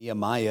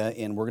Nehemiah,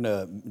 and we're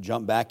going to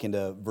jump back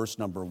into verse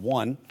number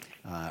 1,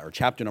 or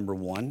chapter number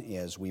 1,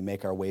 as we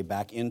make our way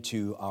back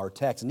into our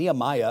text.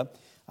 Nehemiah,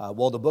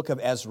 the book of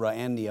Ezra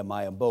and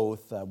Nehemiah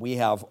both, we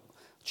have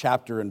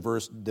chapter and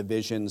verse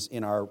divisions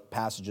in our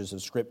passages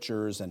of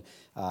scriptures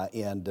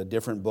and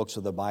different books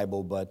of the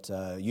Bible, but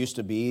used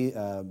to be,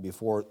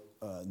 before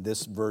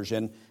this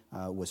version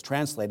was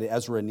translated,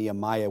 Ezra and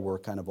Nehemiah were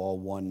kind of all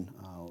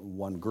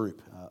one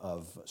group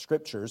of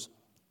scriptures.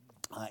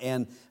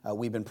 And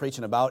we've been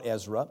preaching about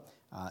Ezra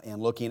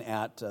and looking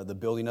at the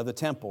building of the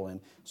temple. And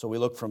so we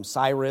look from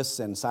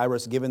Cyrus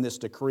giving this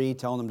decree,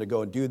 telling them to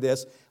go and do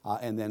this,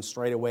 and then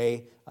straight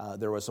away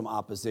there was some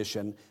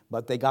opposition.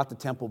 But they got the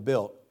temple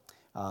built,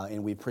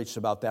 and we preached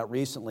about that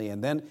recently.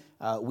 And then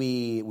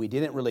we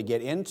didn't really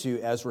get into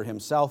Ezra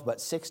himself, but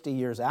 60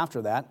 years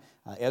after that,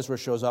 Ezra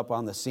shows up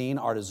on the scene.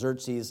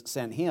 Artaxerxes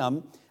sent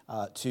him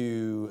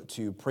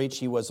to preach.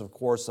 He was, of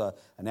course,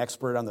 an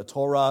expert on the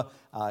Torah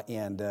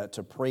and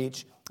to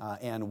preach.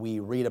 And we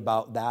read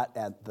about that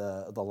at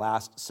the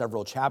last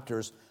several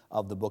chapters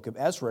of the book of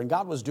Ezra. And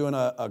God was doing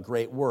a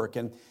great work.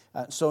 And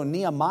so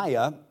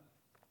Nehemiah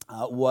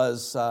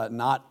was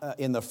not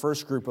in the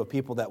first group of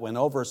people that went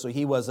over. So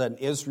he was an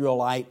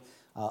Israelite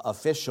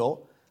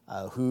official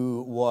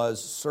who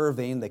was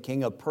serving the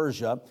king of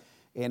Persia.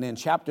 And in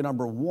chapter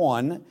number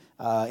 1,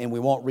 and we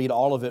won't read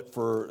all of it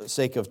for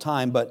sake of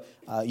time, but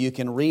you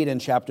can read in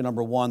chapter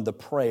number 1 the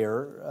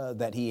prayer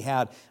that he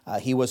had.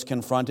 He was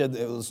confronted.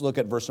 Let's look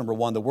at verse number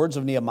 1. The words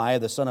of Nehemiah,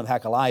 the son of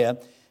Hakaliah,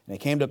 and it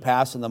came to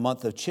pass in the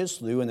month of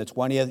Chislew in the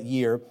 20th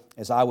year,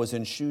 as I was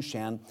in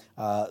Shushan,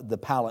 the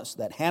palace,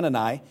 that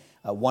Hanani,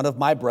 one of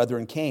my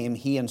brethren, came,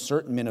 he and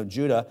certain men of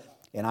Judah,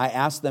 and I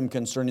asked them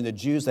concerning the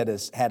Jews that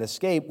had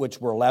escaped,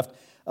 which were left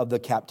of the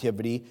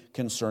captivity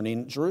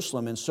concerning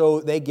Jerusalem. And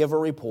so they give a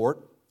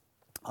report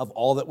of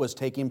all that was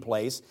taking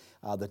place.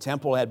 The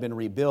temple had been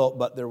rebuilt,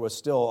 but there was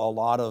still a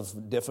lot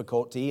of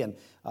difficulty, and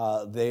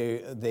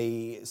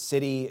the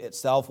city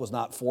itself was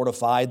not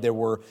fortified. There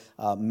were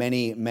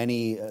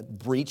many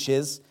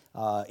breaches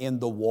in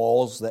the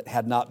walls that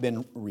had not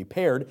been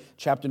repaired.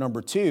 Chapter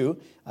number 2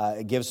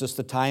 gives us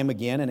the time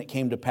again, and it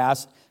came to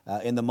pass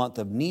in the month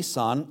of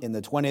Nisan, in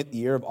the 20th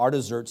year of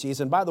Artaxerxes.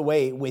 And by the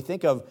way, we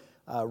think of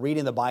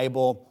reading the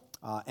Bible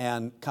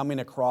and coming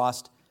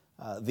across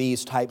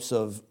these types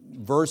of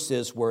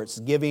verses where it's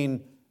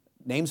giving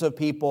names of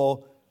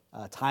people,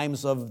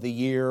 times of the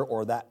year,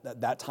 or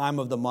that time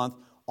of the month.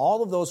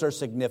 All of those are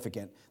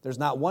significant. There's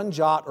not one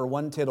jot or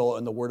one tittle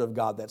in the Word of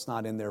God that's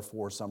not in there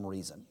for some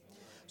reason.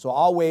 So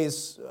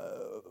always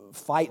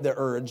fight the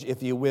urge,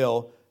 if you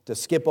will, to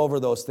skip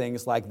over those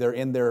things like they're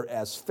in there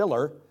as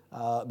filler,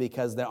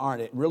 because they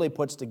aren't. It really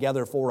puts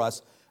together for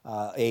us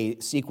a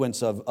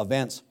sequence of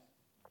events.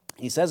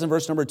 He says in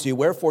verse number 2,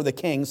 wherefore the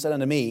king said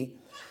unto me,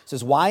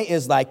 says, why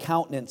is thy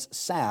countenance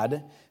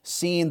sad,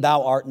 seeing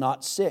thou art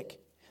not sick?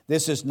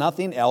 This is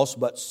nothing else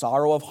but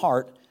sorrow of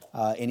heart.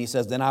 And he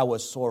says, then I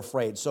was sore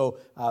afraid. So,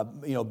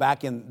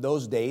 back in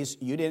those days,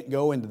 you didn't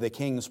go into the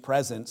king's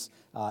presence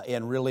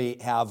and really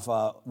have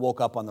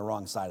woke up on the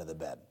wrong side of the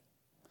bed.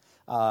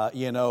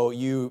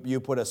 You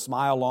put a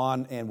smile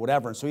on and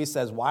whatever. And so he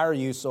says, why are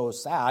you so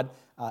sad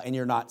and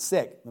you're not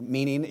sick?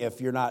 Meaning,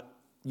 if you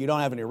don't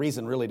have any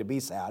reason really to be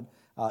sad.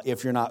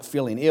 If you're not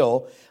feeling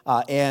ill.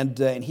 And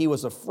he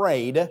was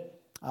afraid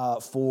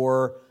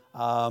for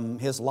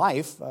his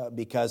life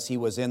because he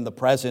was in the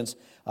presence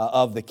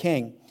of the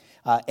king.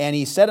 And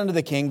he said unto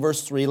the king,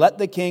 verse 3, let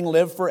the king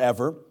live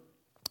forever.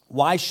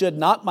 Why should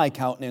not my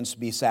countenance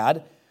be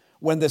sad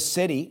when the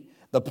city,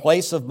 the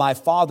place of my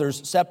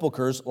father's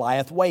sepulchres,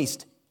 lieth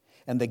waste,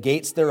 and the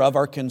gates thereof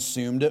are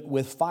consumed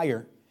with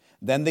fire?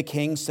 Then the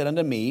king said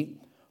unto me,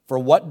 for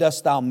what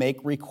dost thou make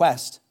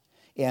request?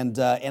 And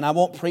I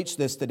won't preach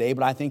this today,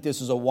 but I think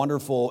this is a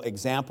wonderful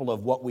example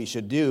of what we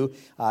should do.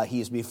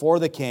 He's before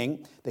the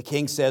king. The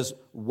king says,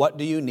 what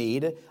do you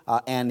need?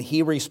 And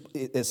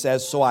it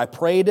says, so I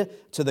prayed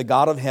to the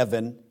God of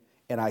heaven,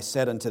 and I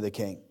said unto the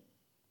king.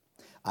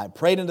 I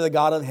prayed unto the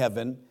God of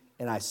heaven,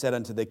 and I said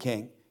unto the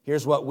king.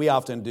 Here's what we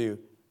often do.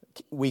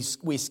 We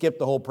skip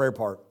the whole prayer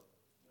part.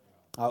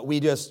 We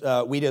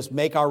just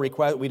make our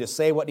request. We just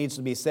say what needs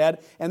to be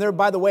said. And there,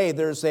 by the way,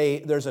 there's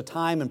a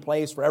time and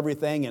place for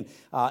everything.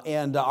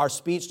 And our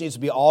speech needs to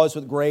be always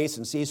with grace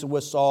and seasoned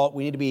with salt.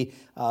 We need to be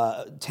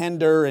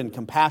tender and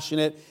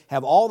compassionate.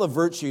 Have all the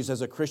virtues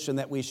as a Christian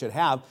that we should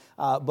have.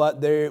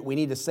 But we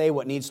need to say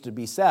what needs to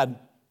be said.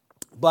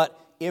 But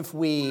if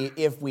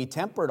we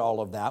tempered all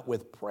of that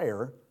with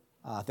prayer,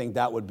 I think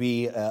that would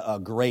be a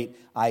great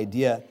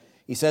idea.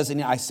 He says,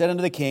 and I said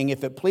unto the king,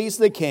 if it please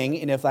the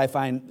king, and if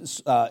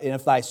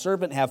thy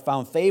servant have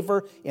found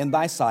favor in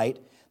thy sight,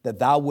 that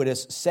thou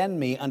wouldest send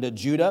me unto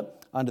Judah,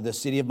 unto the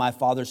city of my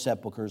father's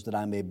sepulchres, that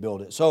I may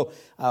build it. So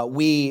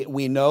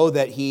we know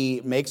that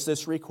he makes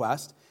this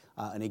request.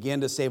 And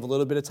again, to save a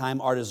little bit of time,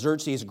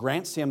 Artaxerxes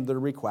grants him the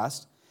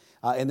request.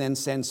 and then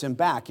sends him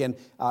back.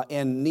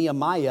 And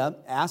Nehemiah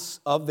asks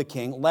of the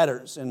king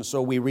letters. And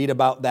so we read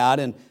about that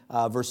in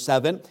verse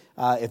 7.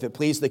 If it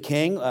please the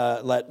king,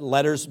 let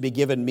letters be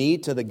given me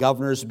to the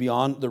governors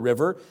beyond the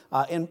river.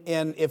 And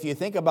if you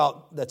think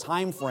about the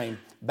time frame,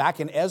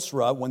 back in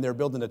Ezra, when they're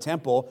building the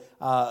temple,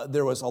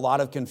 there was a lot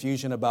of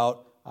confusion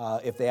about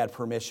if they had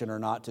permission or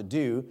not to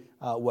do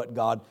what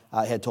God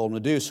had told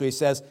them to do. So he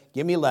says,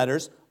 give me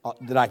letters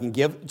that I can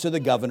give to the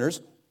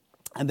governors,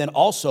 and then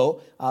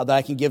also that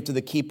I can give to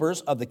the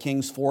keepers of the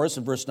king's forest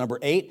in verse number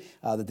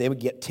 8, that they would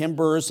get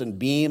timbers and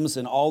beams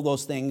and all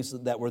those things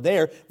that were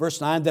there.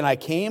 Verse 9, then I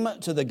came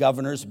to the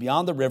governors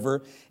beyond the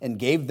river and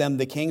gave them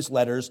the king's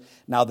letters.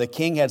 Now the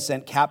king had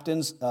sent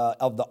captains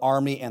of the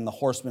army and the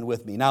horsemen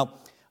with me. Now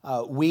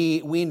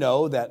we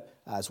know that,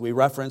 as we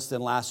referenced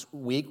in last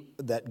week,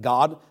 that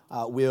God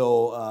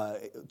will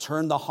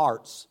turn the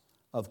hearts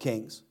of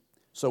kings.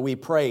 So we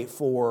pray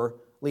for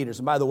leaders.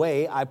 And by the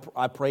way, I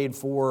pray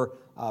for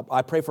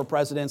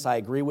presidents I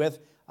agree with,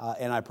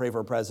 and I pray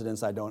for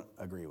presidents I don't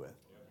agree with.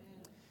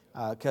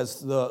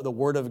 Because the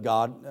Word of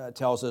God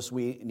tells us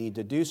we need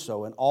to do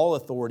so, and all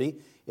authority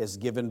is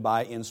given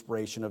by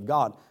inspiration of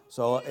God.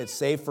 So it's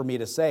safe for me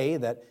to say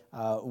that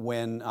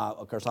when,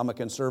 of course, I'm a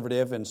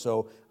conservative, and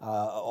so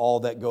all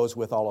that goes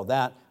with all of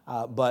that.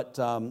 But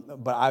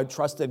I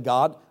trusted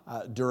God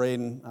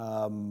during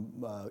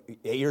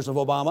 8 years of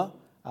Obama,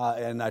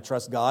 and I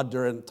trust God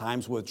during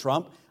times with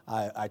Trump.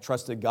 I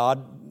trusted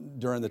God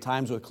during the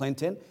times with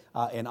Clinton,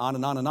 and on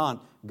and on and on.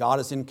 God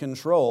is in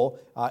control,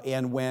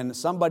 and when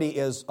somebody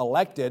is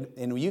elected,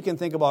 and you can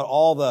think about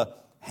all the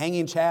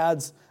hanging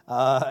chads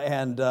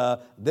and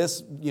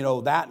this,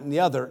 that, and the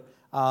other,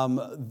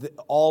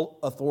 all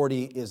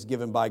authority is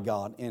given by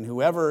God. And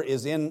whoever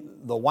is in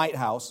the White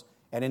House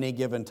at any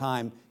given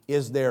time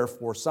is there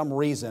for some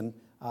reason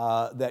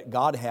that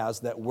God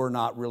has that we're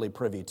not really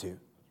privy to.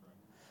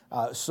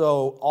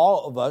 So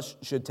all of us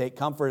should take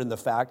comfort in the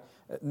fact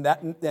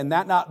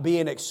that not be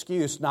an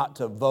excuse not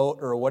to vote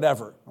or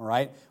whatever, all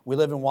right? We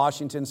live in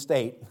Washington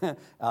State,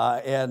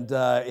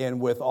 and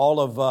with all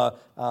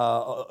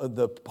of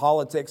the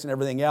politics and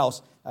everything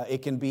else,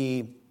 it can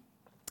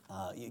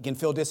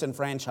feel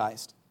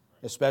disenfranchised,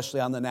 especially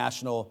on the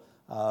national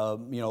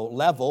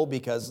level,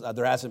 because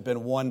there hasn't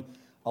been one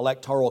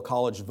electoral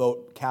college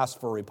vote cast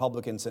for a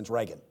Republican since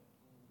Reagan.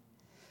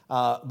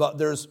 But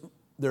there's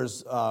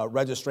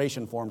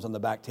registration forms on the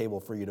back table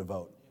for you to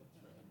vote,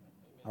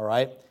 all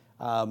right?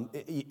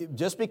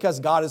 Just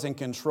because God is in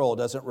control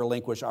doesn't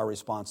relinquish our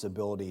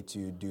responsibility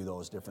to do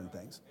those different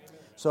things.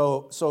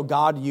 So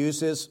God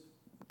uses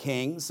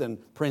kings and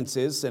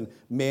princes and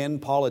men,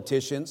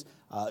 politicians,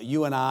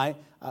 you and I,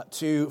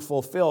 to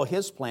fulfill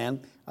His plan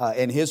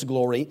and His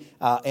glory,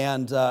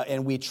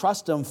 and we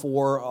trust Him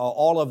for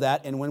all of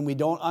that. And when we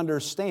don't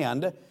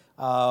understand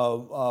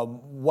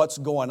what's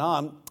going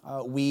on,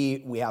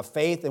 we have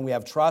faith and we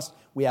have trust.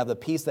 We have the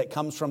peace that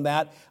comes from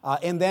that.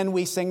 And then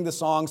we sing the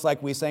songs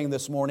like we sang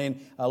this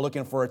morning,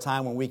 looking for a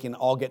time when we can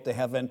all get to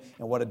heaven.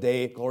 And what a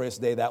day, glorious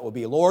day that will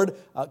be. Lord,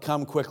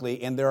 come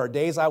quickly. And there are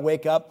days I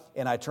wake up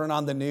and I turn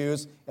on the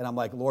news and I'm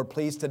like, Lord,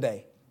 please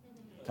today,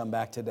 come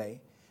back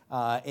today.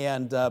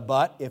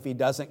 But if He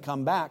doesn't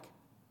come back,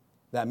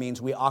 that means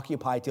we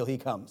occupy till He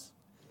comes.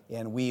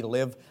 And we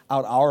live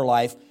out our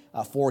life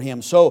for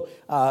Him. So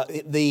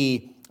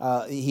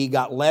he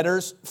got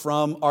letters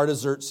from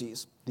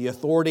Artaxerxes, the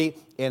authority,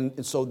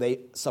 and so they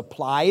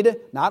supplied.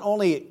 Not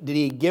only did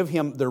he give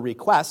him the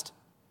request,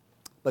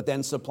 but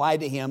then supplied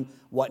to him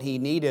what he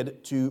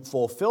needed to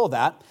fulfill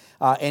that.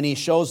 And he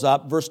shows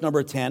up, verse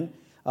number 10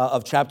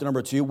 of chapter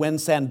number 2, when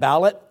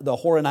Sanballat the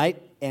Horonite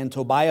and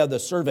Tobiah the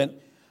servant,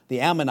 the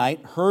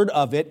Ammonite, heard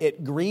of it,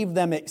 it grieved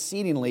them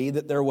exceedingly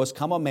that there was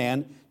come a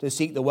man to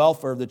seek the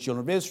welfare of the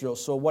children of Israel.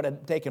 So what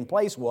had taken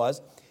place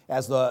was,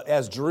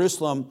 as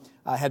Jerusalem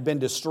had been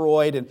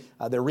destroyed and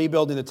they're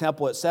rebuilding the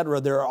temple, etc.,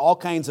 there are all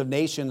kinds of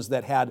nations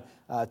that had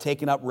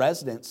taken up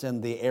residence in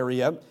the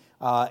area,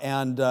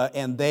 and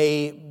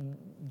they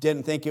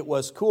didn't think it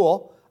was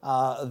cool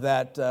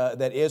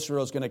that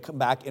Israel is going to come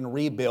back and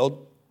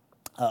rebuild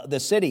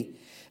the city.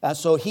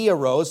 So he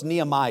arose,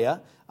 Nehemiah,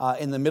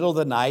 in the middle of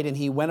the night, and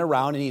he went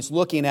around and he's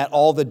looking at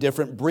all the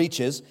different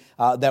breaches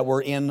that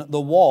were in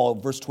the wall.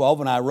 Verse 12,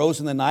 when I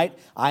arose in the night,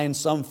 I and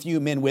some few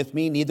men with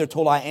me, neither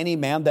told I any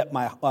man that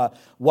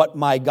what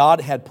my God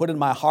had put in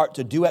my heart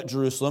to do at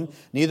Jerusalem,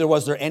 neither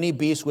was there any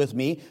beast with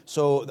me.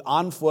 So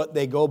on foot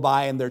they go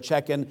by and they're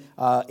checking,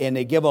 and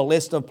they give a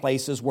list of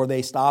places where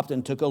they stopped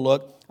and took a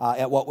look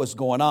at what was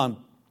going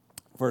on.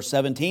 Verse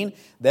 17,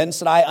 then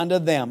said I unto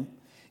them,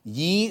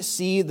 ye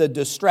see the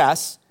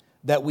distress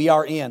that we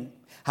are in,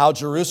 how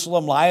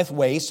Jerusalem lieth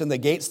waste, and the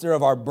gates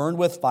thereof are burned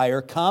with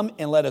fire. Come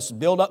and let us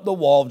build up the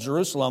wall of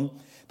Jerusalem,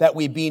 that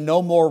we be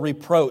no more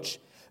reproached.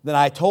 Then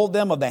I told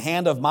them of the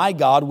hand of my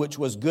God, which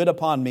was good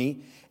upon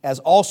me, as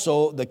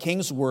also the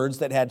king's words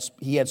that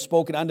he had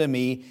spoken unto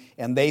me.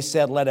 And they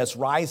said, let us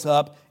rise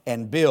up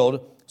and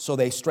build. So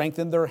they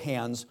strengthened their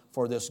hands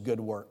for this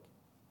good work.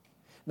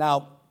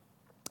 Now,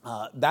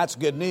 that's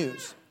good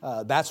news.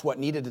 that's what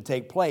needed to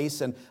take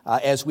place, and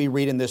as we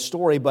read in this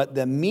story. But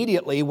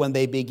immediately when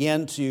they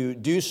began to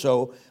do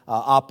so,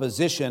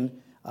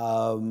 opposition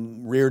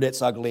reared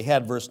its ugly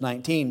head. Verse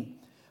 19,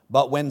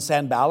 but when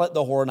Sanballat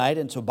the Horonite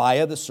and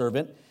Tobiah the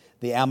servant,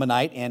 the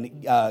Ammonite,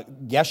 and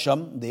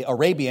Geshem the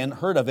Arabian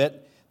heard of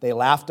it, they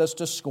laughed us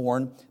to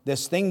scorn.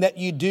 This thing that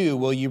you do,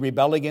 will you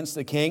rebel against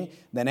the king?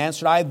 Then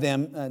answered I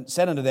them and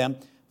said unto them,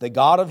 the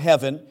God of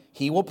heaven,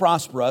 he will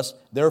prosper us.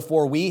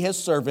 Therefore we, his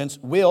servants,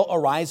 will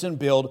arise and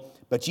build,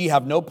 but ye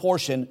have no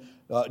portion,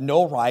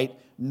 no right,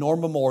 nor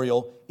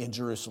memorial in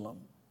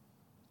Jerusalem.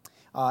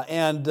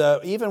 And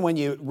even when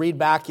you read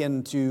back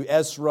into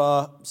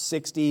Ezra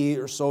 60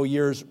 or so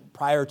years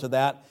prior to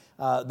that,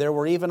 there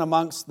were even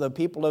amongst the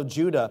people of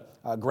Judah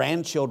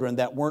grandchildren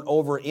that weren't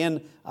over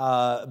in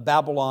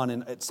Babylon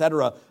and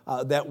etc.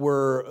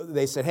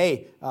 They said,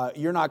 hey,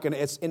 you're not going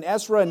to, it's in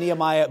Ezra and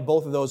Nehemiah,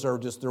 both of those are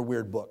just, they're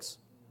weird books.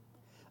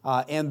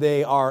 And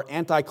they are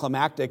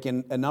anticlimactic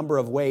in a number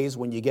of ways.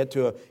 When you get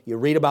to, you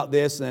read about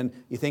this and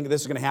you think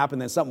this is going to happen,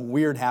 then something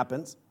weird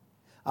happens.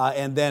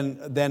 And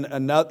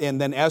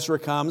then Ezra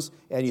comes,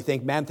 and you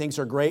think, man, things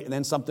are great, and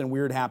then something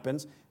weird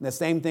happens. And the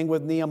same thing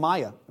with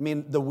Nehemiah. I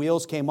mean, the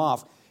wheels came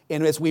off.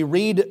 And as we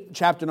read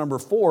chapter number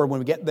 4, when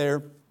we get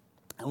there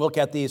and look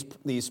at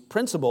these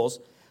principles,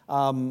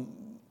 I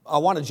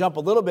want to jump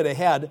a little bit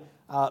ahead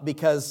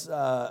because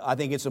I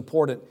think it's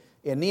important.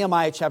 In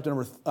Nehemiah chapter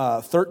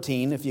number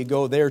 13, if you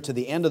go there to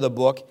the end of the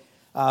book,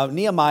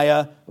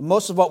 Nehemiah,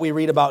 most of what we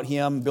read about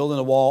him, building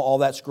a wall, all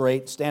that's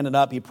great. Standing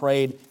up, he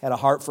prayed, had a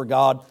heart for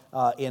God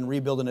in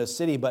rebuilding his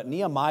city. But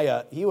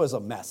Nehemiah, he was a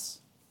mess.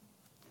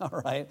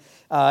 All right?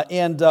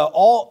 And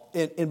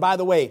by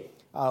the way,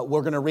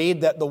 we're going to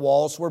read that the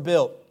walls were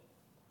built.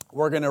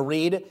 We're going to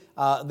read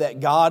that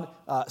God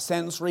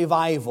sends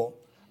revival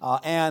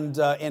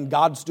and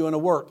God's doing a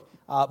work.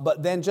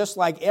 But then just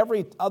like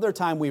every other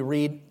time we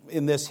read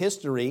in this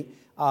history,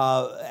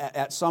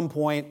 at some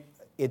point,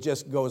 it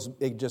just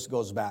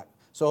goes back.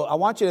 So I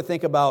want you to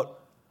think about,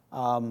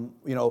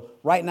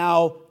 right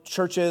now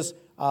churches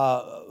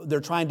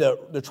they're trying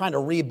to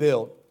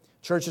rebuild.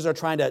 Churches are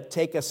trying to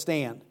take a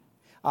stand,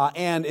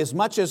 and as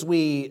much as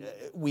we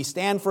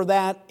stand for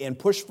that and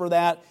push for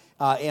that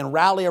and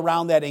rally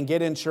around that and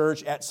get in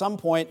church, at some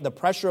point the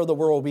pressure of the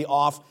world will be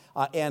off,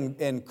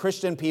 and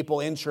Christian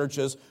people in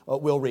churches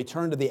will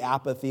return to the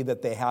apathy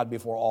that they had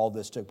before all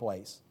this took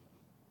place.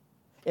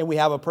 And we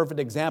have a perfect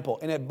example.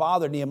 And it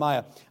bothered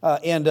Nehemiah.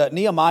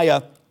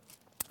 Nehemiah,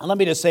 let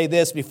me just say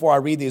this before I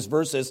read these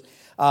verses.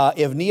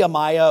 If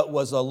Nehemiah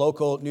was a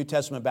local New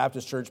Testament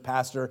Baptist church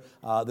pastor,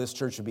 this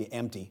church would be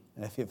empty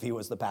if he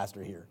was the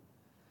pastor here.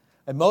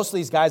 And most of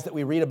these guys that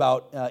we read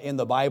about in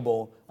the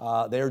Bible,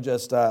 they're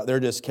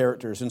just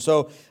characters. And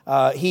so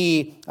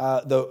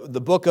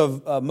the book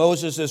of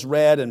Moses is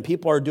read and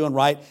people are doing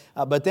right.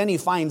 But then he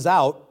finds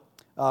out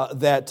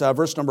that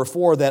verse number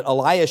 4, that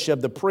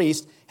Eliashib the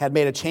priest had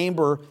made a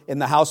chamber in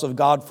the house of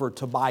God for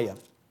Tobiah.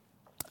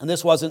 And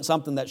this wasn't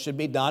something that should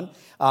be done.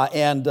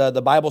 And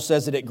the Bible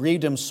says that it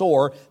grieved him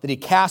sore that he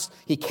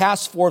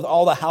cast forth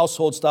all the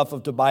household stuff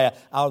of Tobiah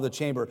out of the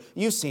chamber.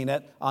 You've seen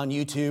it on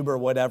YouTube or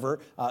whatever.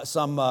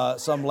 Some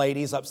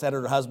lady's upset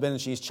at her husband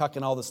and she's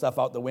chucking all the stuff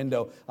out the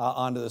window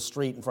onto the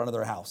street in front of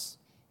their house.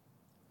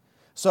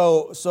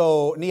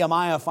 So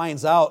Nehemiah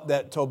finds out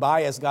that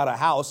Tobiah's got a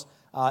house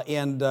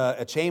and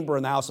a chamber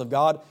in the house of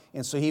God.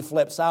 And so he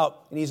flips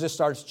out and he just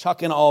starts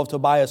chucking all of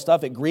Tobiah's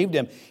stuff. It grieved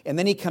him. And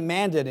then he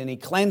commanded and he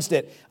cleansed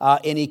it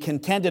and he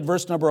contended,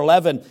 verse number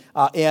 11,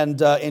 and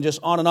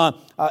just on and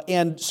on.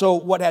 And so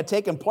what had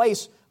taken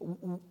place,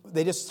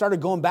 they just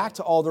started going back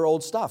to all their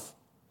old stuff.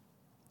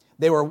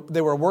 They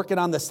were working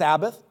on the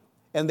Sabbath,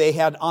 and they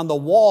had on the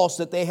walls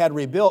that they had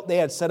rebuilt, they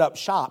had set up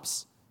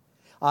shops.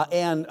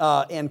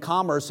 And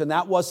commerce, and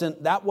that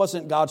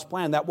wasn't God's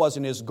plan. That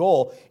wasn't his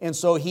goal. And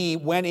so he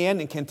went in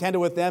and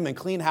contended with them and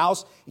cleaned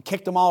house. He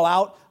kicked them all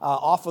out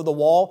off of the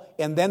wall,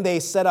 and then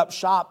they set up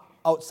shop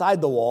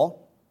outside the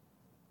wall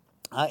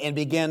and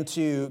began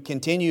to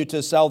continue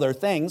to sell their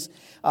things.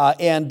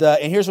 And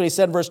here's what he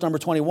said in verse number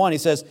 21. He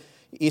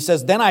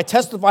says, "Then I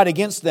testified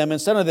against them and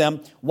said to them,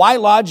 why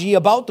lodge ye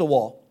about the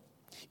wall?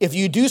 If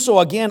you do so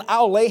again,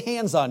 I'll lay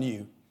hands on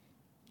you."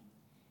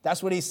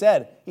 That's what he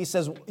said. He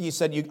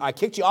said, I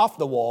kicked you off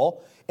the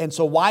wall, and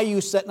so why are you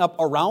setting up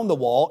around the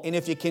wall? And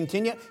if you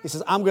continue, he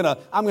says, I'm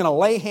gonna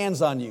lay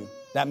hands on you.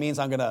 That means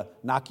I'm gonna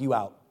knock you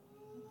out.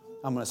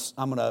 I'm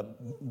gonna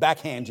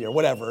backhand you or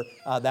whatever.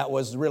 That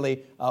was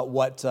really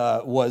what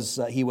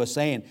he was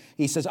saying.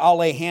 He says, I'll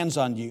lay hands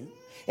on you.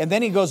 And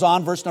then he goes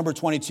on, verse number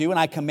 22, and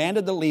I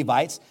commanded the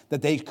Levites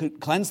that they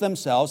could cleanse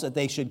themselves, that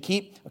they should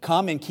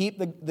come and keep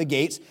the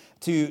gates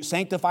to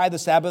sanctify the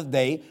Sabbath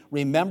day.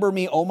 Remember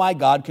me, O my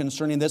God,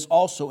 concerning this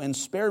also, and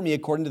spare me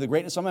according to the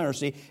greatness of my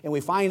mercy. And we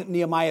find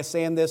Nehemiah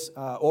saying this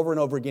over and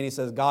over again. He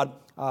says, God,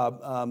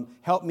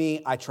 help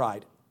me, I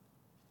tried.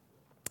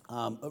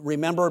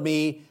 Remember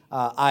me,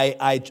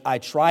 I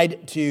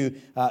tried to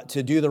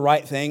do the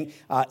right thing.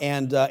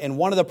 And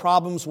one of the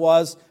problems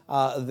was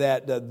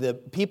that the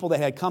people that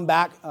had come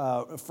back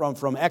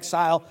from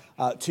exile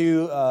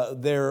to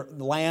their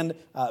land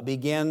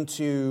began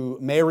to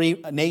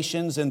marry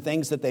nations and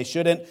things that they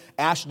shouldn't.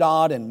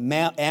 Ashdod and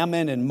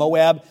Ammon and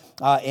Moab.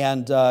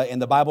 And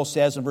the Bible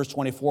says in verse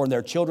 24, and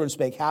their children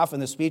spake half in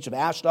the speech of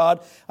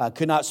Ashdod,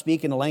 could not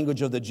speak in the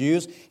language of the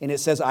Jews. And it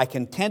says, I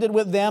contended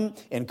with them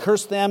and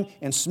cursed them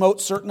and smote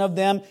certain of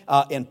them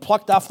and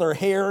plucked off their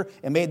hair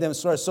and made them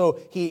swear. So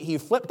he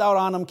flipped out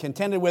on them,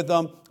 contended with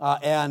them,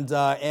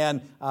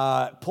 and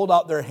pulled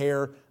out their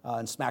hair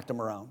and smacked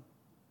them around.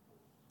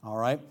 All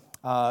right?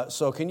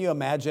 So can you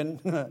imagine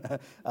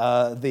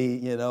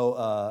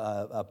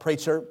a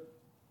preacher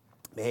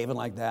behaving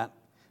like that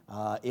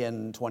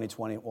in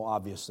 2020? Well,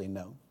 obviously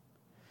no.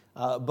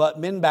 But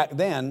men back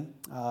then,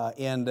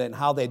 and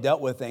how they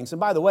dealt with things. And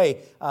by the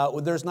way,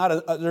 there's not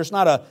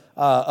a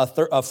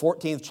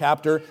 14th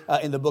chapter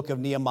in the book of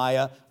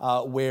Nehemiah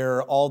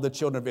where all the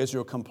children of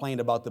Israel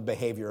complained about the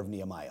behavior of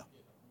Nehemiah.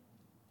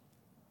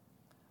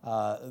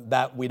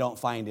 That we don't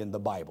find in the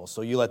Bible.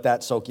 So you let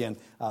that soak in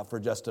for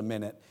just a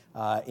minute,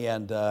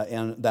 and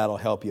that'll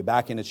help you.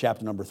 Back into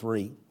chapter number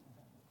 3.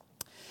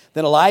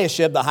 Then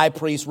Eliashib, the high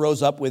priest,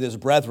 rose up with his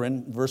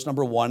brethren, verse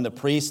number 1, the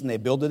priests, and they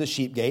builded the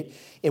sheep gate.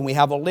 And we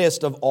have a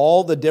list of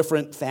all the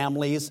different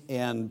families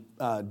and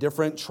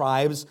different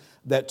tribes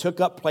that took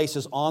up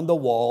places on the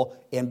wall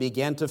and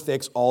began to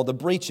fix all the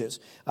breaches.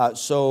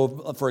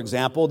 So, for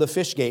example, the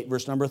fish gate,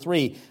 verse number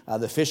 3.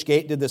 The fish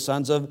gate did the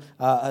sons of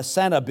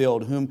Asana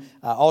build, whom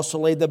also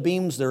laid the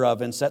beams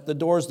thereof, and set the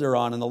doors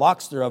thereon, and the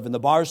locks thereof, and the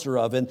bars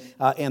thereof.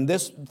 And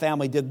this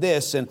family did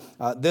this, and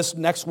this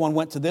next one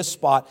went to this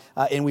spot,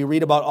 and we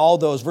read about all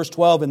those. Verse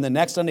 12, and the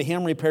next unto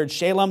him repaired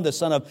Shalem, the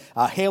son of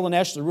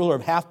Halanesh, the ruler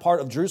of half part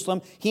of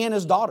Jerusalem. He and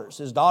his daughters.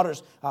 His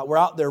daughters were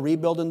out there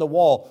rebuilding the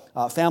wall.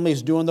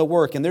 Families doing the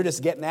work, and they're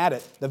just getting at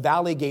it. The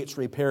valley gate's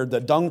repaired.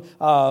 The dung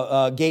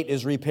gate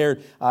is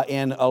repaired,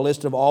 and a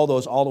list of all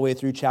those all the way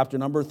through chapter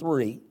number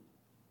 3.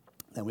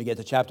 Then we get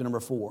to chapter number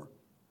 4.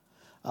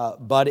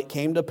 But it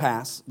came to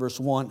pass, verse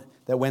 1,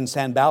 that when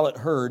Sanballat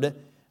heard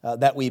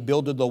that we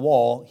builded the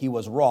wall, he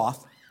was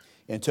wroth,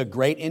 and took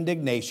great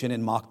indignation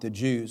and mocked the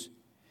Jews.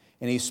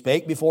 And he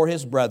spake before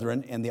his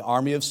brethren and the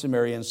army of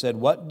Samaria and said,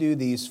 what do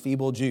these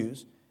feeble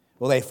Jews?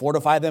 Will they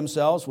fortify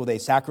themselves? Will they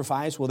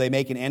sacrifice? Will they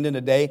make an end in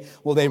a day?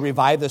 Will they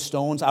revive the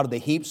stones out of the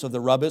heaps of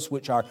the rubbish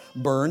which are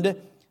burned?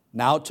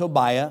 Now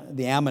Tobiah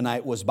the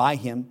Ammonite was by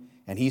him,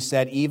 and he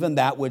said, even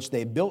that which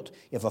they built,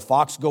 if a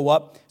fox go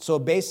up. So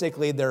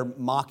basically they're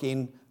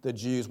mocking the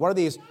Jews. What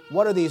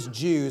are these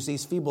Jews,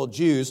 these feeble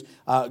Jews,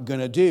 going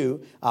to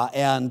do?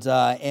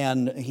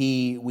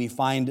 We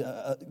find,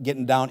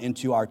 getting down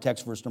into our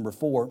text, verse number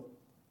 4,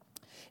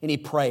 and he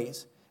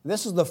prays.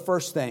 This is the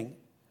first thing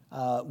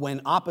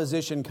when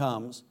opposition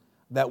comes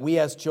that we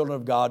as children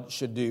of God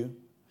should do.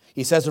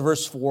 He says in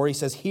verse 4, he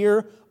says,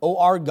 hear, O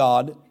our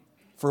God,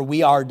 for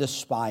we are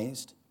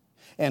despised,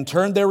 and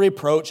turn their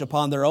reproach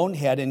upon their own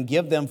head, and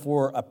give them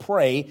for a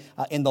prey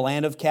in the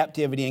land of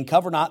captivity, and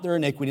cover not their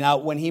iniquity. Now,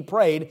 when he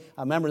prayed,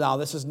 remember now,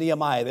 this is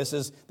Nehemiah. This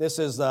is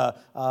the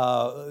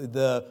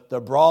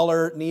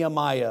brawler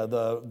Nehemiah,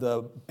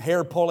 the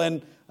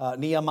hair-pulling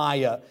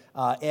Nehemiah.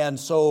 And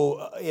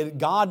so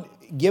God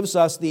gives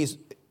us these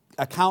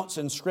accounts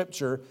in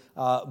Scripture,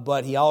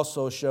 but he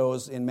also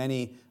shows in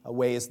many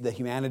ways the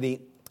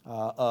humanity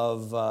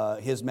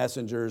of his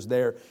messengers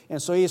there.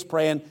 And so he's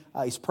praying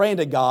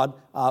to God,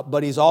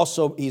 but he's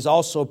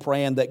also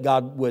praying that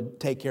God would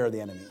take care of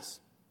the enemies.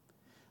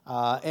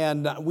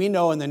 And we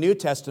know in the New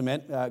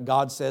Testament,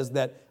 God says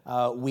that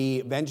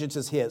vengeance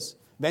is his.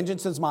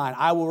 Vengeance is mine,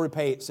 I will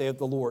repay it, saith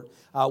the Lord.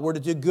 We're to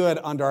do good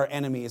unto our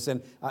enemies.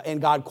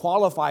 And God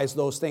qualifies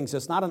those things.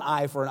 It's not an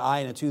eye for an eye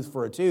and a tooth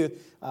for a tooth.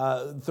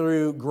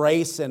 Through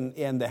grace and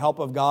the help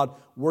of God,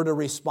 we're to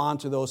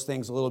respond to those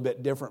things a little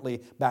bit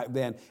differently back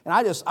then. And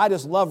I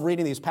just love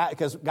reading these,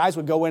 because guys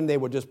would go in, they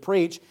would just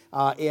preach,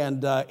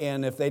 and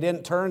if they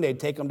didn't turn,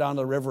 they'd take them down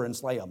to the river and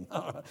slay them.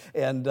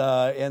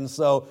 and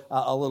so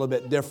a little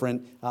bit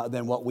different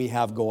than what we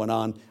have going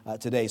on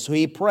today. So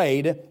he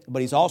prayed,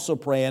 but he's also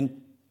praying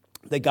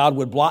that God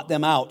would blot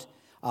them out.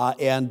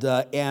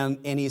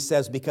 And he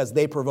says, because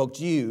they provoked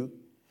you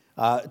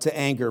to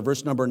anger.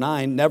 Verse number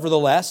 9,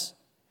 nevertheless,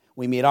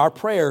 we made our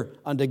prayer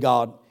unto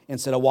God and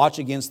set a watch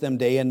against them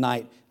day and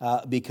night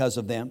because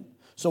of them.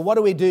 So what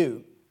do we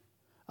do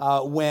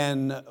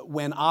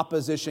when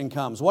opposition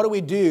comes? What do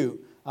we do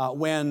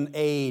when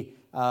a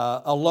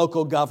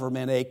local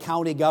government, a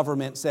county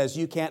government says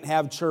you can't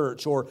have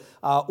church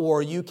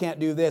or you can't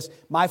do this?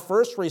 My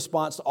first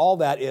response to all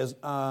that is,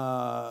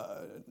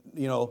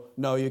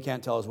 no, you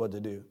can't tell us what to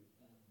do.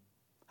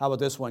 How about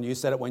this one? You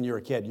said it when you were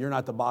a kid. You're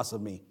not the boss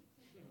of me.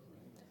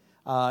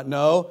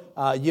 No,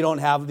 you don't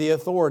have the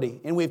authority.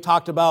 And we've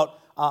talked about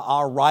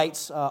our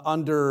rights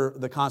under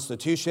the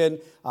Constitution,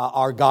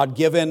 our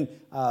God-given,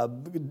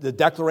 the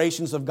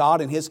declarations of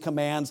God and His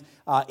commands.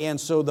 And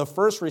so the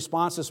first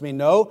response is we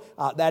know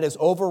that is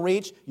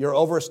overreach. You're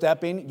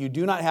overstepping. You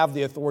do not have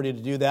the authority to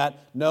do that.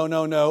 No,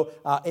 no, no.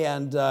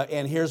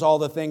 And here's all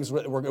the things.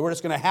 We're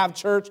just going to have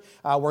church.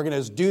 We're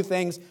going to do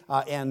things.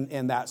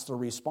 And that's the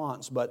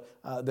response. But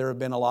there have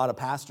been a lot of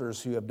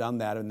pastors who have done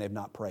that and they've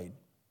not prayed.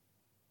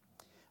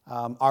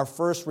 Our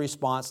first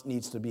response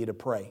needs to be to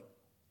pray.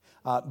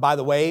 By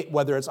the way,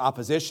 whether it's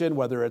opposition,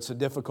 whether it's a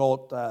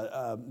difficult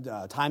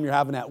time you're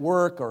having at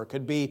work, or it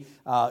could be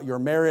your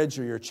marriage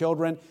or your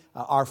children,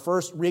 our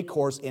first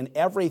recourse in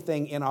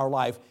everything in our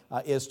life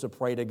is to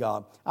pray to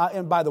God.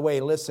 And by the way,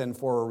 listen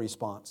for a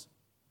response.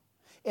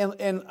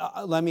 And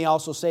let me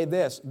also say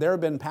this. There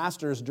have been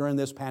pastors during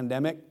this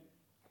pandemic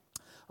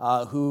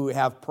who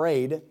have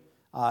prayed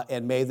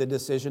and made the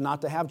decision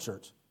not to have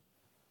church.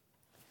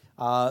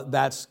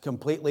 That's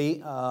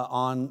completely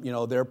on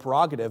their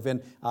prerogative,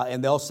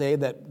 and they'll say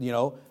that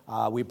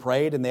we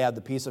prayed and they had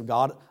the peace of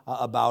God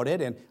about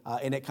it,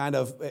 and it kind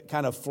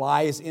of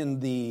flies in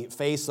the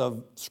face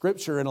of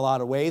Scripture in a lot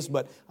of ways,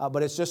 but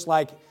it's just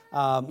like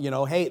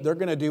hey, they're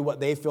going to do what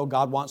they feel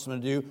God wants them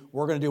to do.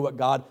 We're going to do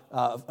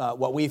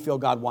what we feel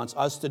God wants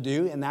us to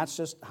do, and that's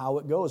just how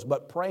it goes.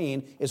 But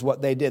praying is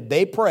what they did.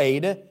 They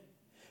prayed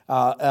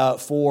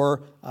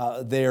for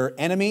their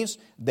enemies.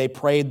 They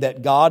prayed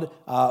that God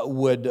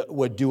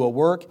would do a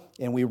work,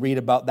 and we read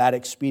about that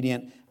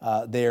expedient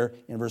there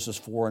in verses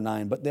 4 and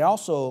 9. But they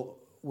also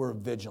were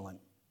vigilant.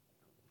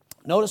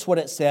 Notice what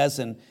it says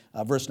in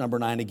verse number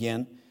 9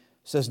 again. It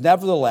says,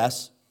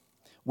 "Nevertheless,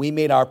 we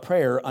made our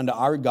prayer unto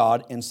our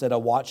God and set a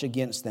watch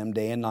against them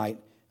day and night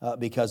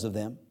because of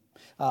them."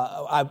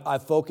 I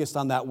focused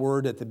on that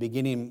word at the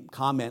beginning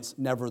comments,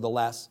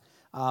 nevertheless.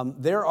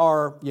 There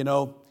are,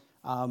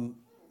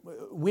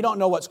 we don't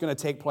know what's going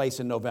to take place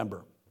in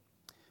November.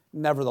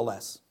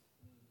 Nevertheless,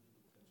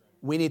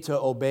 we need to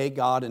obey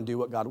God and do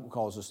what God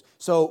calls us.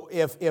 So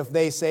if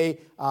they say,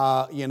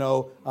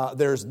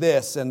 there's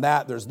this and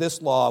that, there's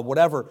this law,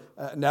 whatever,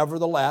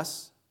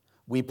 nevertheless,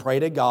 we pray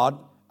to God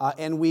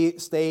and we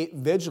stay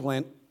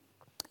vigilant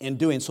in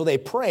doing. So they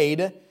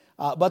prayed,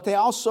 but they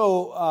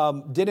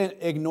also didn't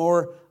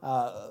ignore,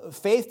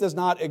 faith does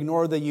not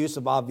ignore the use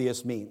of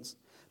obvious means.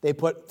 They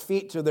put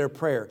feet to their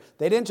prayer.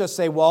 They didn't just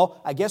say,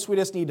 well, I guess we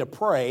just need to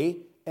pray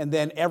and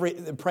then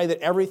pray that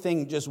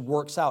everything just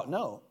works out.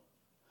 No.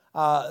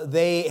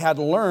 They had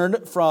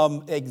learned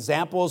from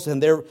examples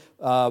and the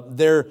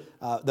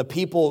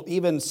people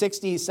even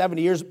 60,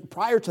 70 years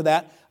prior to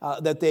that,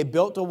 that they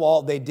built a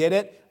wall. They did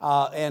it,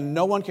 and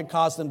no one could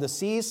cause them to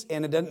cease.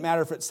 And it doesn't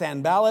matter if it's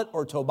Sanballat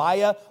or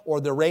Tobiah or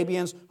the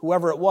Arabians,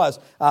 whoever it was.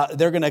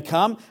 They're going to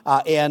come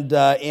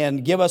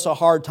and give us a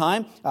hard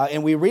time.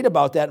 And we read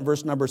about that in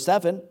verse number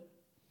 7.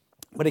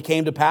 But it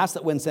came to pass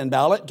that when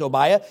Sanballat,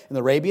 Tobiah, and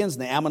the Arabians,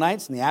 and the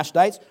Ammonites, and the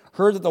Ashdites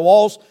heard that the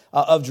walls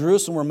of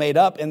Jerusalem were made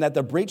up, and that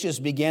the breaches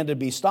began to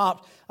be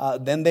stopped,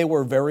 then they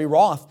were very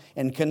wroth,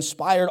 and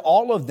conspired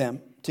all of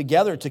them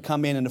together to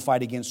come in and to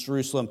fight against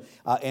Jerusalem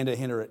and to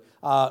hinder it.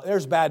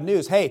 There's bad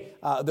news. Hey,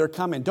 they're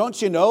coming.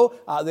 Don't you know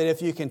that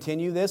if you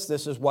continue this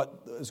is what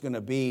is going to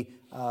be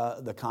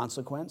the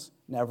consequence?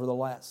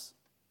 Nevertheless,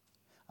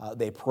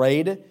 they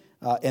prayed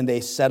and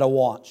they set a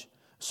watch.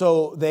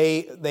 So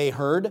they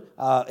heard,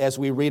 as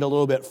we read a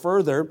little bit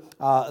further,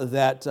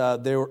 that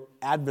their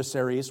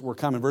adversaries were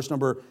coming. Verse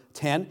number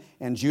 10,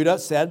 "And Judah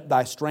said,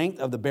 Thy strength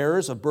of the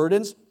bearers of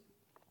burdens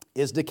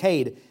is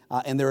decayed,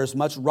 and there is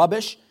much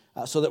rubbish,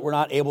 so that we're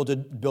not able to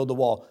build the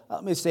wall."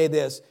 Let me say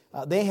this.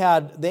 They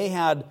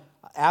had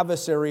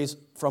adversaries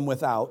from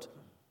without.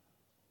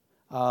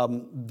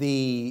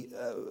 The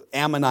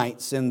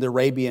Ammonites and the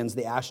Arabians,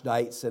 the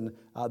Ashdites, and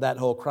that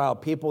whole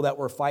crowd. People that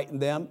were fighting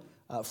them.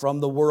 From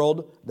the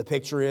world, the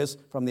picture is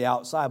from the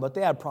outside, but they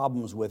had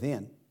problems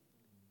within.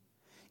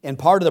 And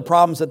part of the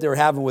problems that they're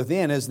having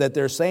within is that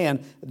they're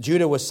saying,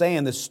 Judah was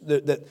saying this,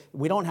 that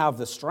we don't have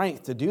the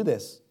strength to do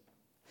this.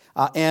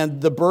 And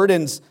the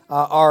burdens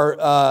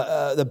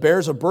the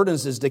bearers of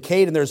burdens is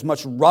decayed, and there's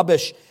much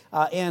rubbish.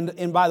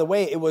 And by the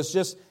way, it was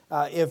just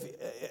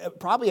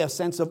probably a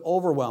sense of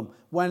overwhelm.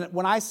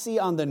 When I see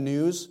on the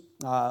news,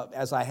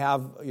 as I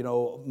have,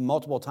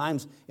 multiple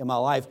times in my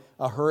life,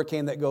 a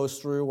hurricane that goes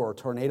through or a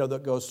tornado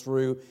that goes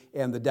through,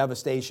 and the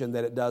devastation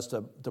that it does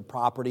to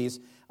properties,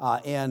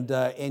 and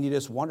you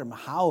just wonder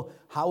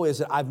how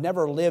is it? I've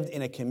never lived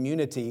in a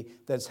community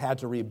that's had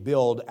to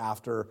rebuild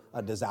after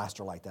a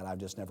disaster like that. I've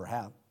just never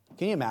have.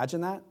 Can you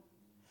imagine that?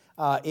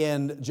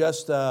 In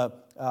just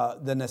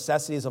the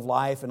necessities of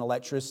life and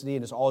electricity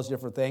and just all those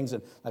different things,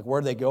 and like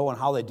where they go and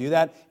how they do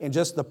that, and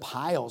just the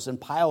piles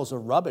and piles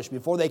of rubbish.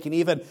 Before they can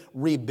even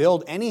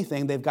rebuild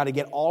anything, they've got to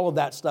get all of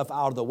that stuff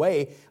out of the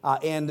way.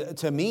 And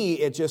to me,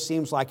 it just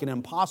seems like an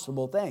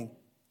impossible thing.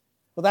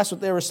 Well, that's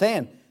what they were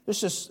saying. It's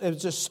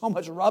just so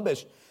much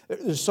rubbish.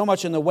 There's so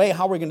much in the way.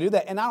 How are we going to do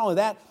that? And not only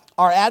that,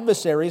 our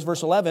adversaries,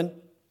 verse 11,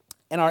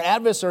 And our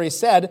adversary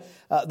said,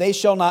 they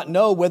shall not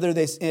know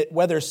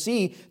whether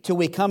see till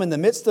we come in the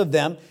midst of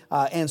them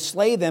and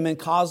slay them and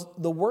cause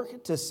the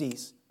work to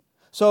cease.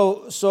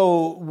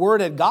 So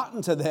word had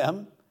gotten to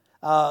them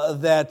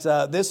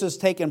that this has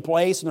taken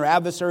place and their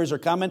adversaries are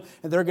coming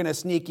and they're going to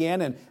sneak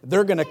in and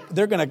they're going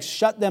to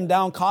shut them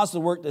down, cause the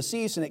work to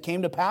cease. And it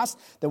came to pass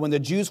that when the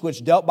Jews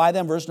which dealt by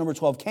them, verse number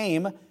 12,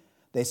 came,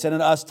 they said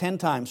unto us 10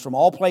 times, from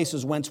all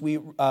places whence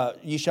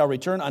ye shall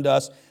return unto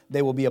us,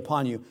 they will be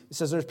upon you. It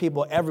says there's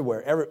people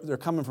everywhere. They're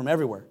coming from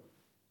everywhere.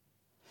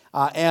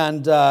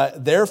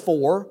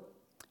 Therefore,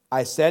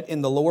 I set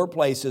in the lower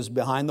places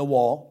behind the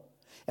wall,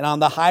 and on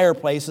the higher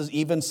places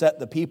even set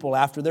the people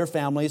after their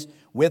families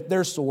with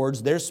their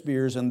swords, their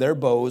spears, and their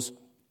bows.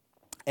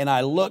 And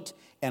I looked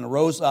and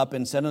rose up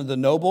and said unto the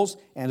nobles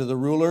and to the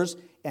rulers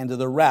and to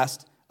the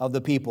rest of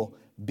the people,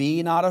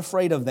 be not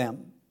afraid of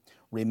them.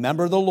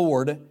 Remember the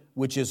Lord,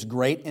 which is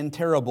great and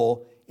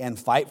terrible, and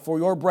fight for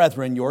your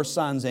brethren, your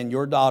sons and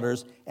your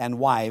daughters and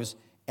wives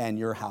and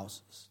your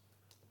houses.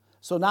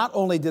 So not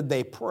only did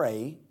they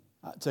pray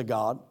to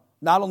God,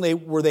 not only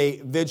were they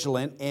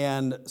vigilant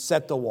and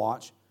set the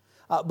watch,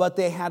 but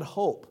they had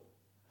hope.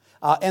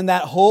 And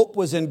that hope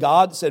was in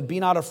God, said, be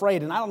not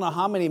afraid. And I don't know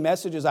how many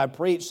messages I've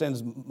preached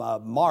since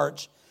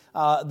March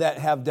that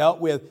have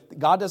dealt with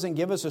God doesn't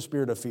give us a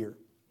spirit of fear.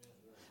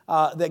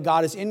 That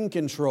God is in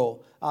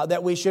control,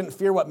 that we shouldn't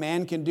fear what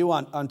man can do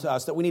unto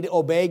us, that we need to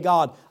obey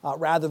God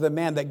rather than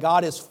man, that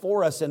God is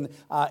for us, and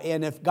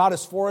if God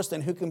is for us,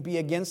 then who can be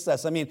against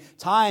us? I mean,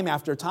 time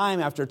after time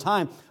after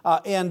time,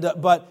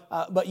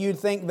 but you'd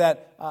think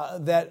that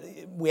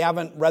we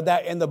haven't read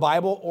that in the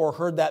Bible or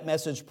heard that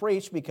message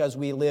preached because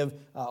we live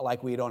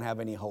like we don't have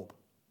any hope,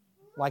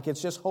 like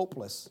it's just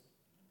hopeless.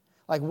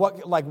 Like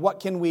what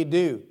can we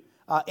do?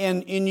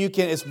 And you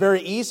can. It's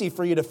very easy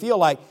for you to feel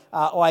like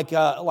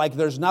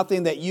there's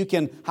nothing that you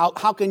can.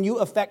 How can you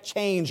affect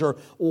change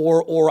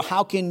or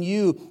how can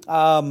you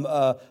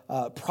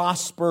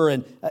prosper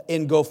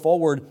and go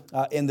forward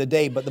in the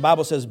day? But the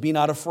Bible says, "Be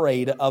not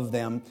afraid of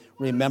them.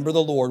 Remember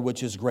the Lord,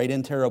 which is great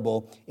and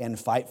terrible, and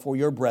fight for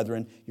your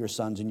brethren, your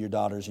sons and your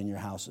daughters in your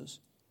houses."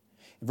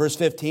 Verse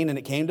 15, and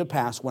it came to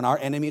pass when our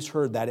enemies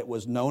heard that it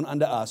was known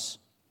unto us,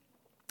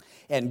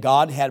 and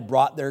God had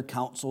brought their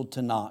counsel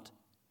to naught,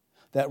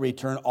 that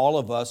return all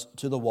of us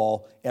to the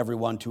wall,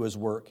 everyone to his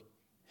work.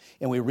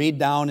 And we read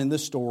down in the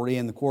story,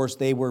 and of course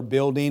they were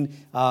building,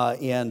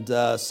 and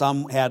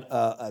some had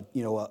a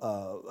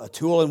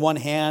tool in one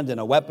hand and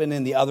a weapon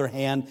in the other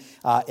hand,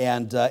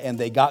 and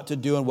they got to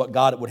doing what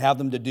God would have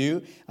them to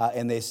do,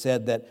 and they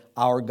said that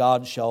our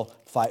God shall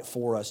fight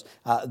for us.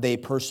 They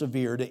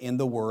persevered in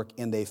the work,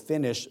 and they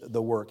finished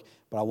the work.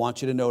 But I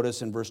want you to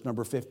notice in verse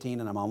number 15,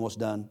 and I'm almost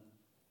done.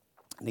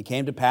 And it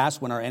came to pass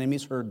when our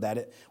enemies heard that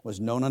it was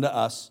known unto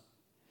us,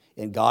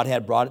 and God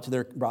had brought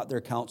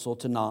their counsel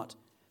to naught,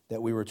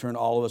 that we return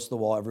all of us to the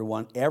wall,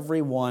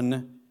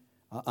 everyone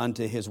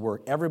unto his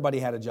work. Everybody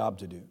had a job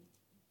to do.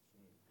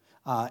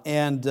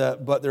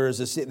 But there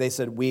is they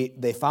said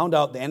they found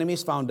out, the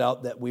enemies found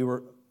out that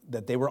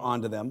they were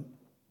onto them,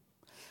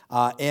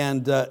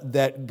 and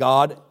that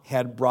God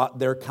had brought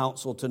their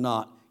counsel to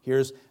naught.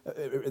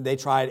 They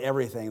tried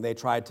everything. They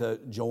tried to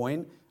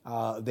join.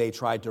 They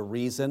tried to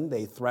reason.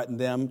 They threatened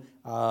them.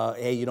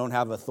 Hey, you don't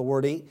have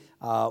authority.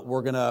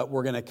 We're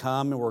gonna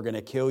come and we're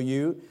gonna kill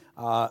you.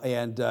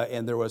 And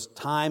there was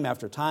time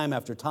after time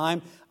after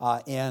time.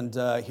 And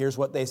here's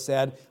what they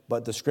said.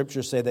 But the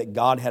scriptures say that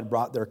God had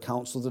brought their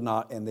counsel to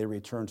naught, and they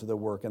returned to their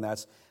work. And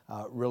that's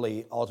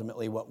really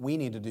ultimately what we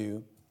need to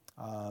do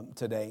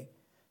today.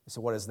 So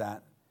what is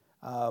that?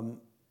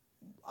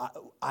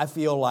 I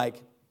feel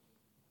like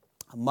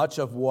much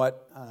of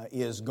what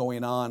is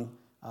going on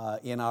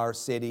in our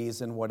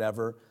cities and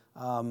whatever,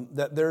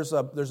 that there's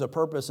a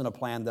purpose and a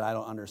plan that I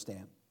don't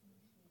understand.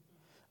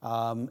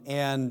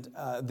 And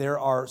there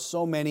are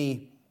so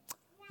many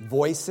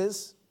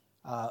voices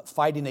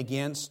fighting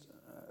against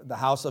the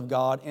house of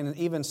God, and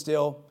even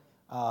still,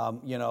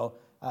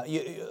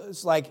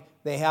 it's like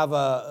they have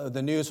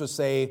the news would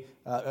say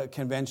a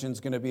convention's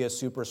going to be a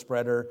super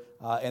spreader,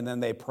 and then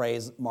they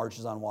praise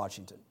marches on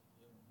Washington.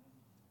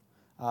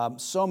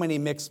 So many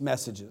mixed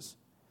messages.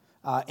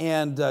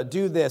 And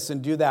do this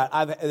and do that.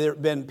 There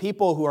have been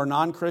people who are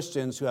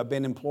non-Christians who have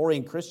been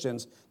imploring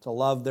Christians to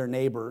love their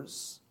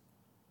neighbors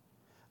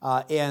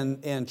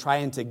and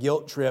trying to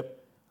guilt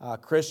trip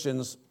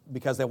Christians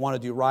because they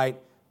want to do right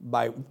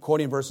by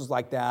quoting verses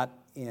like that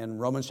in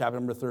Romans chapter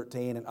number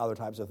 13 and other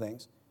types of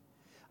things.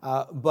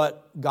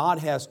 But God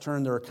has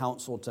turned their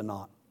counsel to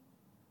naught.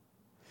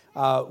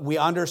 We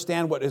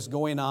understand what is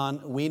going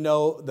on. We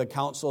know the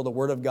counsel, the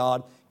Word of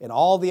God, and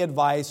all the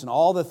advice and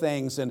all the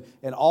things and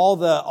all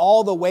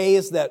the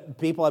ways that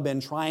people have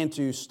been trying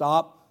to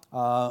stop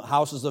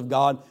houses of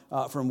God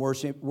from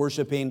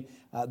worshiping,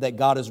 that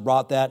God has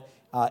brought that,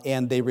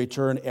 and they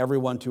return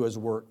everyone to his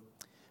work.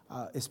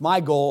 It's my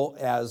goal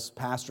as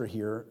pastor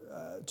here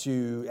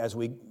to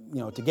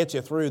get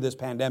you through this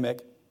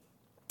pandemic,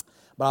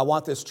 but I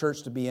want this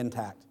church to be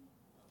intact.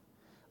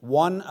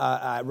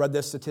 I read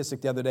this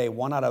statistic the other day,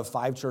 1 out of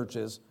 5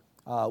 churches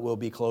will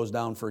be closed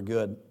down for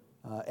good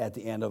at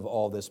the end of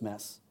all this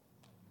mess.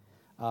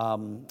 I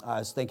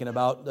was thinking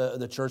about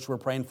the church we're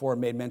praying for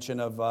and made mention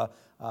of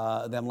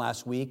them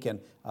last week, and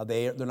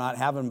they're not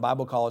having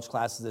Bible college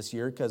classes this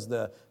year because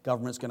the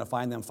government's going to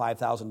fine them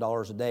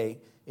 $5,000 a day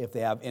if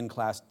they have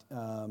in-class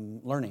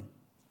learning.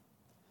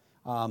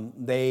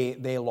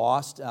 They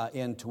lost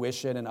in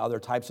tuition and other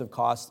types of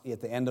costs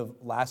at the end of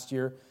last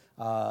year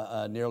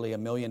nearly $1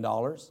 million.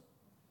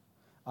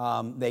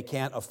 They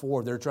can't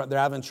afford. They're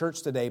having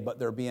church today, but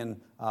they're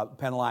being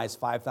penalized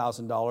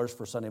 $5,000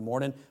 for Sunday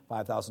morning,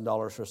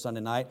 $5,000 for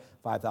Sunday night,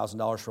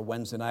 $5,000 for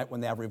Wednesday night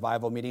when they have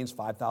revival meetings,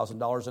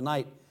 $5,000 a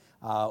night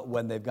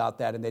when they've got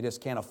that, and they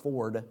just can't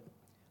afford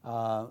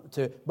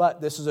to.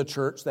 But this is a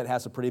church that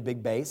has a pretty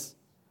big base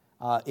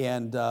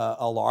and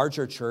a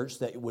larger church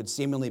that would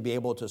seemingly be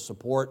able to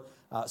support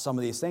some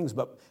of these things.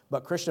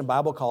 But Christian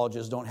Bible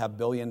colleges don't have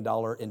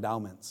billion-dollar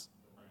endowments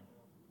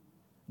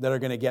that are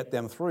going to get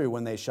them through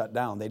when they shut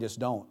down. They just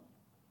don't.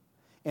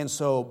 And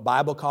so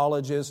Bible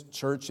colleges,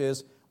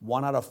 churches,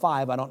 1 out of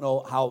 5, I don't know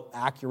how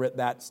accurate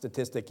that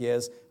statistic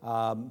is.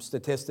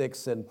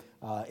 Statistics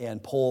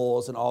and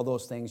polls and all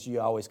those things,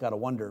 you always got to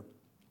wonder.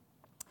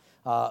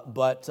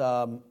 But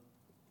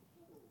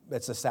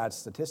it's a sad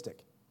statistic.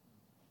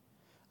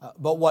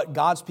 But what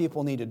God's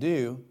people need to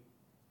do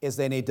is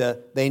they need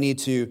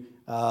to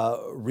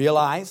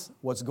realize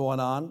what's going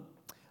on.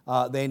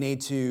 They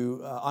need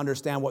to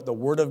understand what the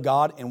Word of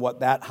God and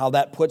how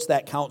that puts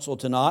that counsel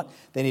to naught.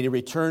 They need to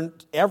return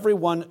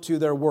everyone to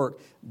their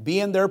work, be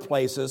in their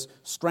places,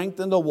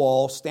 strengthen the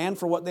wall, stand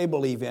for what they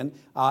believe in,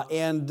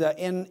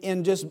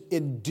 and just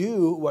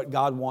do what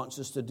God wants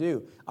us to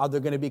do. Are there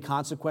going to be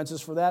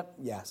consequences for that?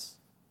 Yes.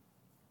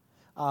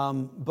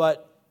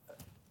 But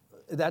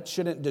that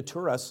shouldn't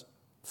deter us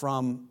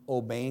from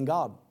obeying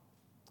God.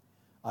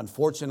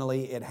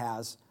 Unfortunately, it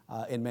has.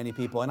 In many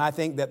people. And I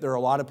think that there are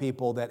a lot of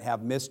people that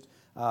have missed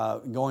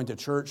going to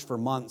church for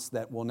months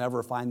that will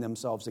never find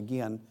themselves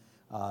again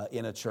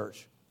in a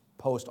church,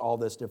 post all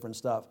this different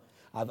stuff.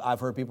 I've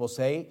heard people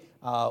say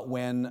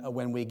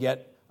when we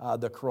get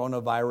the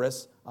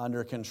coronavirus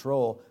under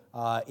control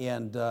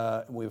and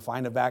we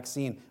find a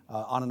vaccine,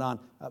 on and on.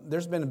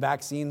 There's been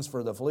vaccines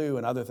for the flu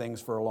and other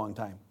things for a long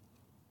time.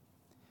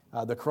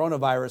 The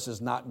coronavirus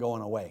is not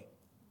going away.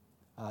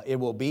 It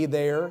will be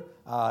there.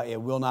 It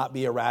will not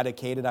be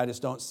eradicated. I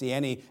just don't see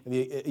any,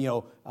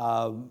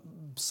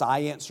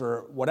 science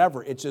or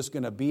whatever. It's just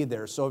going to be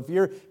there. So if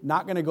you're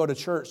not going to go to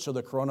church till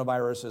the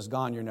coronavirus is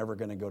gone, you're never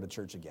going to go to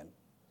church again.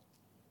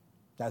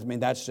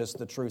 That's just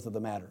the truth of the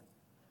matter.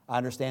 I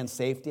understand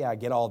safety. I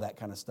get all that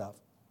kind of stuff.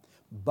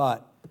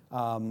 But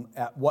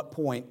at what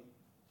point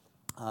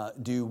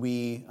do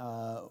we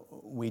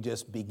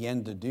just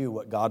begin to do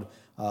what God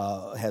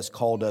has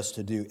called us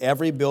to do?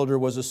 Every builder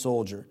was a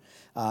soldier.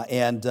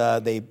 And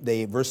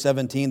they verse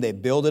 17, they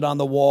build it on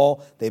the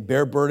wall, they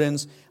bear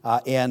burdens,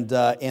 and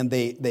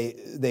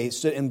they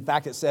stood. In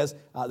fact, it says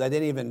they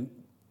didn't even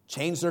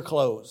change their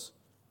clothes.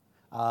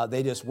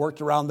 They just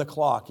worked around the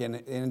clock, and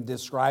it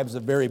describes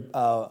a very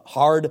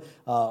hard,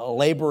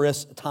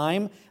 laborious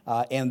time.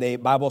 And the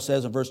Bible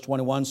says in verse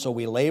 21, so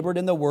we labored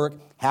in the work.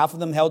 Half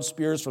of them held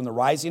spears from the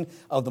rising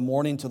of the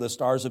morning till the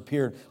stars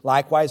appeared.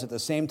 Likewise, at the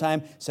same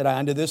time, said I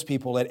unto this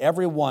people, let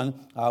every one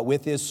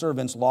with his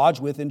servants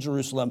lodge within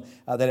Jerusalem,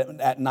 that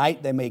at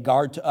night they may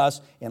guard to us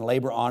and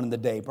labor on in the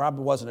day.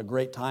 Probably wasn't a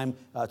great time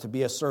to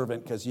be a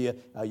servant because you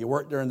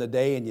worked during the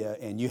day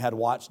and you had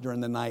watch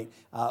during the night.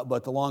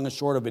 But the long and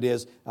short of it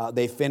is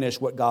they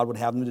finished what God would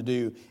have them to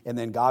do. And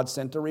then God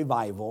sent a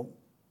revival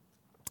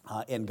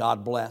and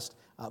God blessed.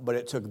 But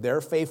it took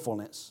their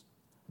faithfulness,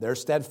 their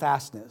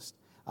steadfastness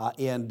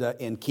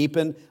in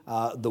keeping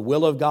the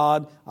will of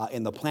God,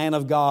 in the plan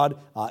of God,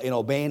 in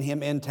obeying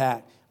Him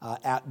intact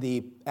at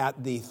the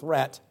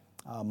threat,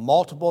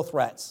 multiple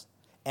threats,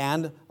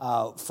 and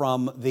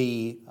from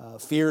the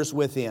fears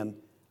within,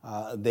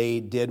 they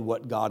did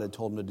what God had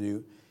told them to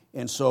do.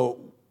 And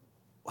so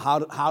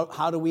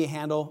how do we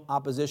handle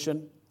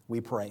opposition?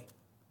 We pray.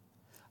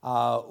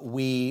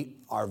 We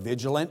are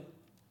vigilant.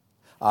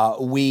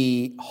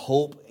 We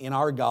hope in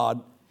our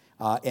God,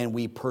 and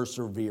we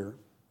persevere.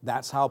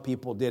 That's how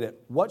people did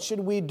it. What should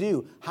we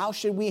do? How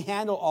should we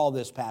handle all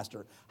this,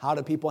 Pastor? How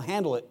do people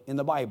handle it in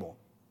the Bible?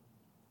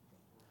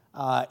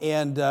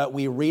 And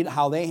we read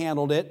how they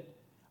handled it,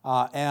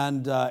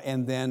 and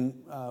then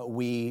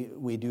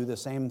we do the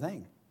same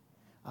thing.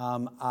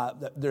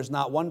 There's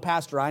not one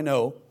pastor I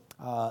know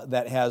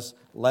that has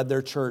led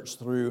their church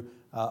through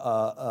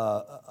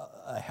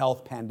a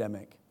health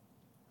pandemic.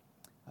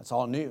 That's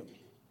all new.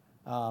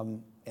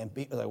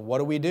 What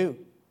do we do?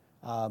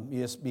 You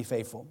just be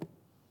faithful.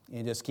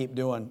 You just keep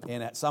doing.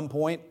 And at some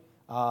point,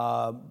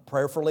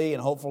 prayerfully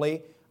and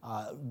hopefully,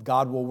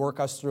 God will work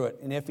us through it.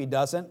 And if He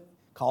doesn't,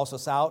 calls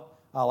us out,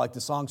 like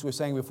the songs we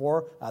sang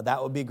before,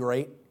 that would be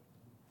great.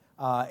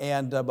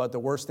 But the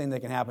worst thing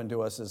that can happen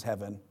to us is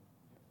heaven.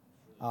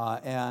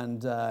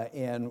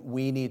 And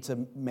we need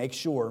to make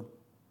sure,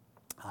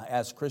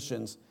 as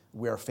Christians,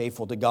 we are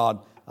faithful to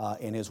God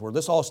in His Word.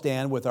 Let's all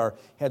stand with our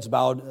heads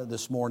bowed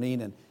this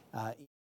morning and